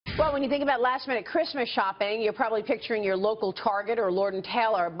Well, when you think about last-minute Christmas shopping, you're probably picturing your local Target or Lord &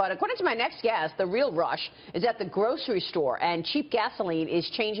 Taylor. But according to my next guest, the real rush is at the grocery store, and cheap gasoline is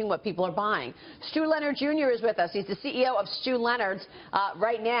changing what people are buying. Stu Leonard Jr. is with us. He's the CEO of Stu Leonard's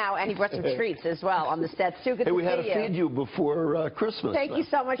right now, and he brought some treats as well on the set. Stu, good to see you. We had to feed you before Christmas. Thank you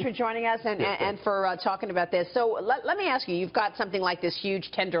so much for joining us and for talking about this. So let me ask you, you've got something like this huge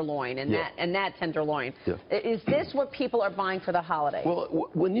tenderloin, and that tenderloin. Is this what people are buying for the holidays? Well,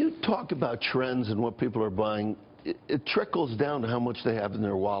 when you talk about trends and what people are buying, it trickles down to how much they have in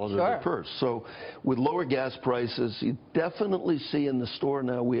their wallet or their purse. So with lower gas prices, you definitely see in the store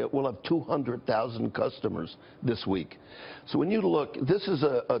now we'll have 200,000 customers this week. So when you look, this is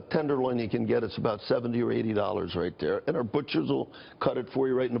a tenderloin you can get. It's about $70 or $80 right there. And our butchers will cut it for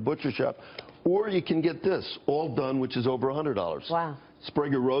you right in the butcher shop. Or you can get this, all done, which is over $100. Wow.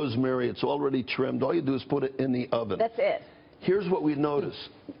 Sprig of rosemary, it's already trimmed. All you do is put it in the oven. That's it. Here's what we notice.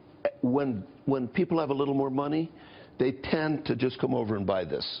 When people have a little more money, they tend to just come over and buy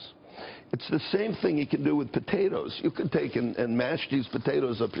this. It's the same thing you can do with potatoes. You can take and mash these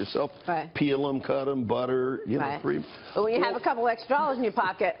potatoes up yourself, peel them, cut them, butter, you know, cream. But when you have a couple extra dollars in your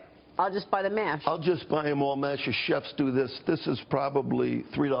pocket, I'll just buy the mash. I'll just buy them all mashed. Your chefs do this. This is probably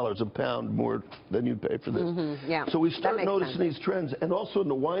 $3 a pound more than you'd pay for this. Yeah. So we start noticing these trends. And also in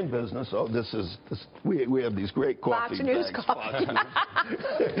the wine business, we have these great coffee Fox News coffee.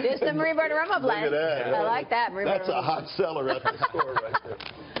 There's the Maria Bartiromo blend. Look at that. I like that. That's a hot seller at the store right there.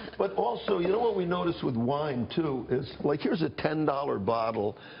 But also, you know what we notice with wine, too, is like here's a $10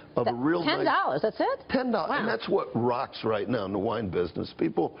 bottle of a real $10, nice... that's it? $10. Wow. And that's what rocks right now in the wine business.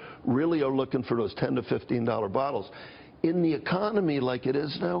 People really are looking for those $10 to $15 bottles. In the economy like it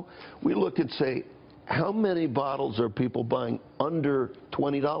is now, we look and say, how many bottles are people buying under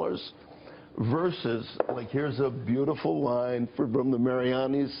 $20? Versus, like, here's a beautiful wine from the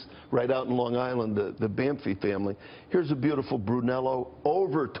Marianis right out in Long Island, the Bamfi family. Here's a beautiful Brunello,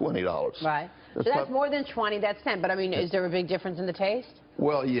 over $20. Right. So that's more than 20, that's 10. But, I mean, is there a big difference in the taste?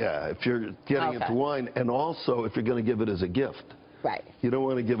 Well, yeah, if you're getting into wine, and also if you're going to give it as a gift. Right. You don't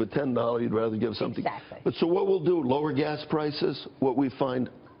want to give a $10, you'd rather give something. Exactly. But so what we'll do, lower gas prices, what we find,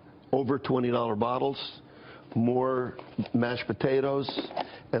 over $20 bottles, more mashed potatoes,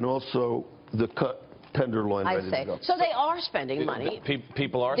 and also the cut tenderloin ready to go. So they are spending money.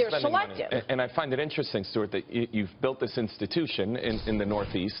 People are spending money. And I find it interesting, Stuart, that you've built this institution in the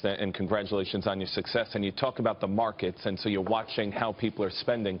Northeast, and congratulations on your success. And you talk about the markets, and so you're watching how people are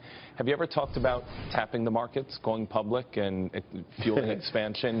spending. Have you ever talked about tapping the markets, going public, and fueling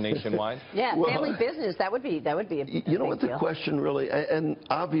expansion nationwide? Yeah, well, family business. That would be a you know what the question really, and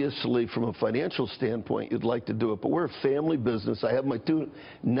obviously from a financial standpoint, you'd like to do it, but we're a family business. I have my two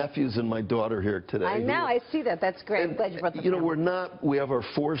nephews and my daughter here today. I know, I see that. That's great. I'm glad you brought the family. We have our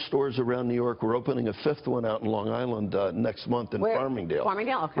 4 stores around New York. We're opening a 5th one out in Long Island next month in Farmingdale.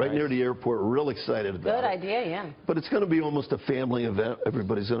 Farmingdale, okay. Right near the airport. We're real excited about it. Good idea, yeah. But it's going to be almost a family event.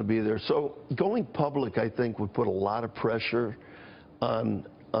 Everybody's going to be there. So going public, I think, would put a lot of pressure on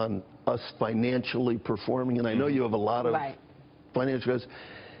us financially performing. And I know you have a lot of financial guys.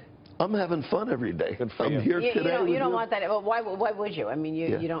 I'm having fun every day. I'm here today. You don't want that. Well, why would you? I mean,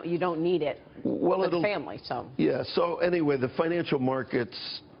 you don't need it with family. So yeah. So anyway, the financial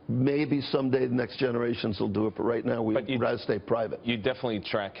markets. Maybe someday the next generations will do it, but right now we'd rather stay private. You definitely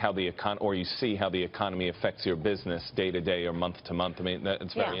track how the or you see how the economy affects your business day to day or month to month. I mean,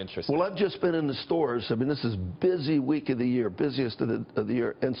 that's very interesting. Well, I've just been in the stores. I mean, this is busy week of the year, busiest of the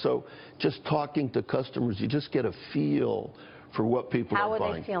year, and so just talking to customers, you just get a feel for what people are buying. How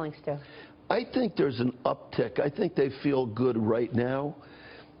are they feeling, Stu? I think there's an uptick. I think they feel good right now,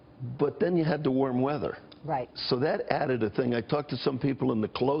 but then you had the warm weather. Right. So that added a thing. I talked to some people in the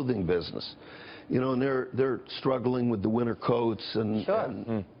clothing business, you know, and they're struggling with the winter coats and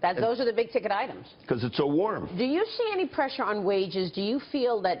those are the big ticket items. Because it's so warm. Do you see any pressure on wages? Do you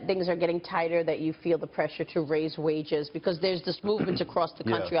feel that things are getting tighter, that you feel the pressure to raise wages? Because there's this movement across the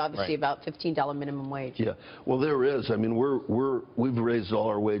country, obviously, about $15 minimum wage. Yeah. Well, there is. I mean, we've raised all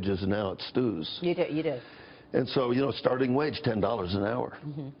our wages now at Stu's. You do. And so, you know, starting wage $10 an hour,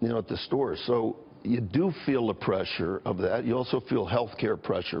 you know, at the store. So you do feel the pressure of that. You also feel health care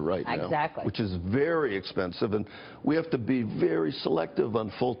pressure right now, which is very expensive. And we have to be very selective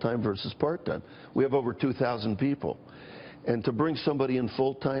on full-time versus part-time. We have over 2,000 people. And to bring somebody in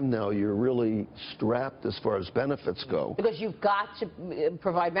full-time now, you're really strapped as far as benefits go. Because you've got to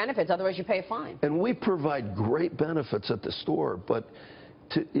provide benefits, otherwise you pay a fine. And we provide great benefits at the store, but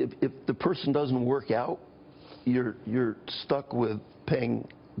if the person doesn't work out, you're stuck with paying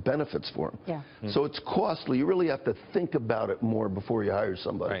benefits for them. Yeah. So it's costly. You really have to think about it more before you hire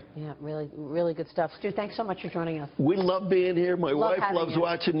somebody. Right. Yeah, really, really good stuff. Stu, thanks so much for joining us. We love being here. My wife loves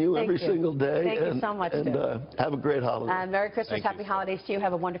watching you Thank every single day. Thank you so much, and Stu. have a great holiday. Merry Christmas, Thank Happy you. Holidays to you.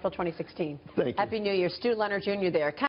 Have a wonderful 2016. Thank you. Happy New Year. Stu Leonard Jr. there.